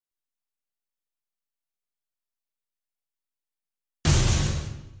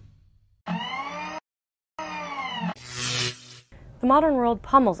The modern world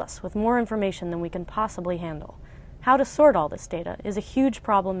pummels us with more information than we can possibly handle. How to sort all this data is a huge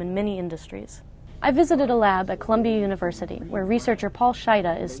problem in many industries. I visited a lab at Columbia University where researcher Paul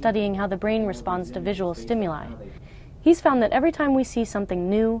Sajda is studying how the brain responds to visual stimuli. He's found that every time we see something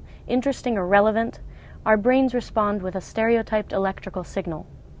new, interesting, or relevant, our brains respond with a stereotyped electrical signal.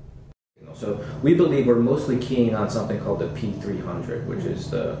 So we believe we're mostly keying on something called the P300, which is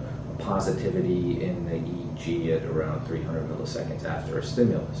the positivity in the EEG at around 300 milliseconds after a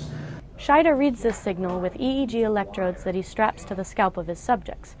stimulus. Sajda reads this signal with EEG electrodes that he straps to the scalp of his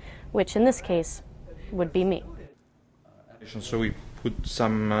subjects, which in this case would be me. So we put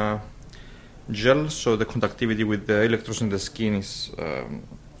some gel, so the conductivity with the electrodes in the skin is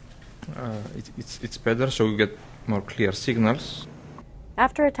it's better, so we get more clear signals.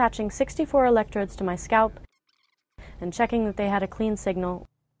 After attaching 64 electrodes to my scalp and checking that they had a clean signal,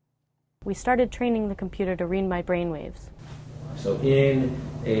 we started training the computer to read my brainwaves. So in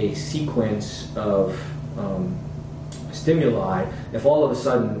a sequence of stimuli, if all of a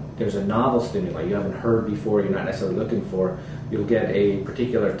sudden there's a novel stimuli you haven't heard before, you're not necessarily looking for, you'll get a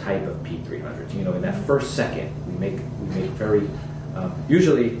particular type of P300. You know, in that first second, we make very,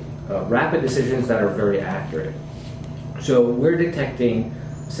 usually rapid decisions that are very accurate. So we're detecting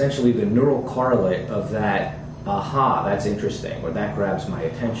essentially the neural correlate of that aha, that's interesting, or that grabs my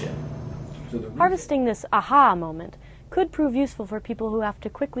attention. So harvesting this aha moment could prove useful for people who have to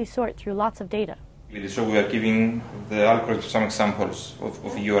quickly sort through lots of data. So we are giving the algorithm some examples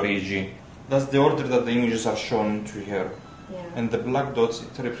of your EEG. That's the order that the images are shown to here. Yeah. And the black dots,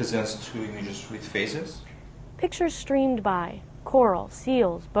 it represents two images with faces. Pictures streamed by, coral,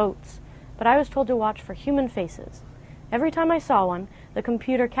 seals, boats, but I was told to watch for human faces. Every time I saw one, the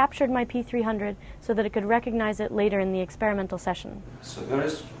computer captured my P300 so that it could recognize it later in the experimental session. So there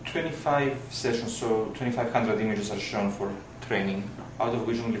is 25 sessions, so 2,500 images are shown for training, out of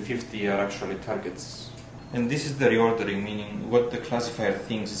which only 50 are actually targets. And this is the reordering, meaning what the classifier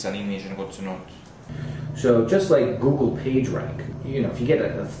thinks is an image and what's not. So just like Google PageRank, you know, if you get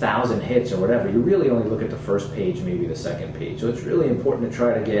 1,000 hits or whatever, you really only look at the first page, maybe the second page. So it's really important to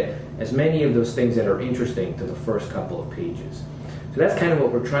try to get as many of those things that are interesting to the first couple of pages. So that's kind of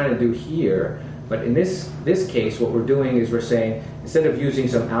what we're trying to do here. But in this case, what we're doing is we're saying, instead of using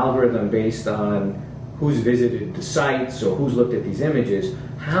some algorithm based on who's visited the sites or who's looked at these images,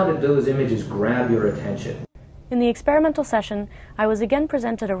 how did those images grab your attention? In the experimental session, I was again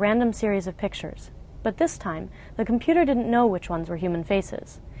presented a random series of pictures. But this time, the computer didn't know which ones were human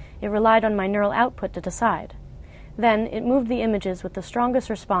faces. It relied on my neural output to decide. Then, it moved the images with the strongest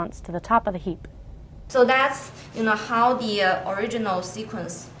response to the top of the heap. So that's, how the original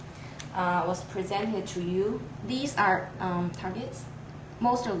sequence was presented to you. These are targets.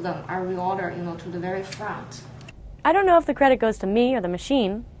 Most of them are reordered, to the very front. I don't know if the credit goes to me or the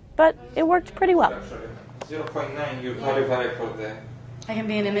machine, but it worked pretty well. 0.9, you qualify for the... I can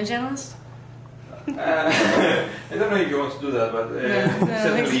be an image analyst? I don't know if you want to do that, but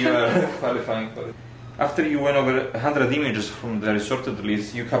certainly you are qualifying for it. After you went over 100 images from the resorted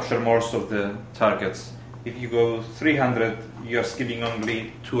list, you capture most of the targets. If you go 300, you are skipping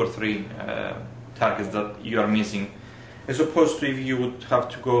only 2 or 3 targets that you are missing. As opposed to if you would have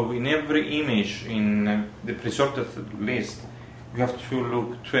to go in every image in the resorted list, you have to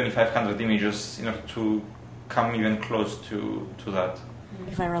look 2,500 images in order to come even close to that.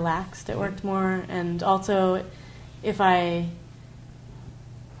 If I relaxed, it worked more, and also if I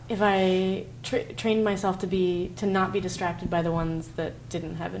trained myself to not be distracted by the ones that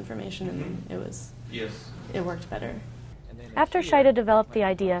didn't have information, and it worked better. After Sajda developed the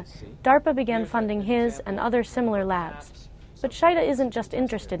idea, DARPA began funding his and other similar labs. But Sajda isn't just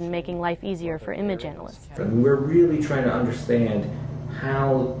interested in making life easier for image analysts. And we're really trying to understand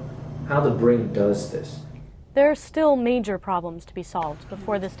how the brain does this. There are still major problems to be solved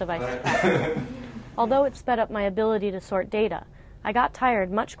before this device is practical. Although it sped up my ability to sort data, I got tired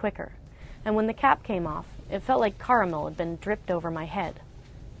much quicker, and when the cap came off, it felt like caramel had been dripped over my head.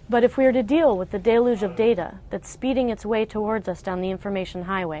 But if we are to deal with the deluge of data that's speeding its way towards us down the information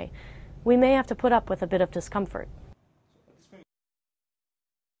highway, we may have to put up with a bit of discomfort.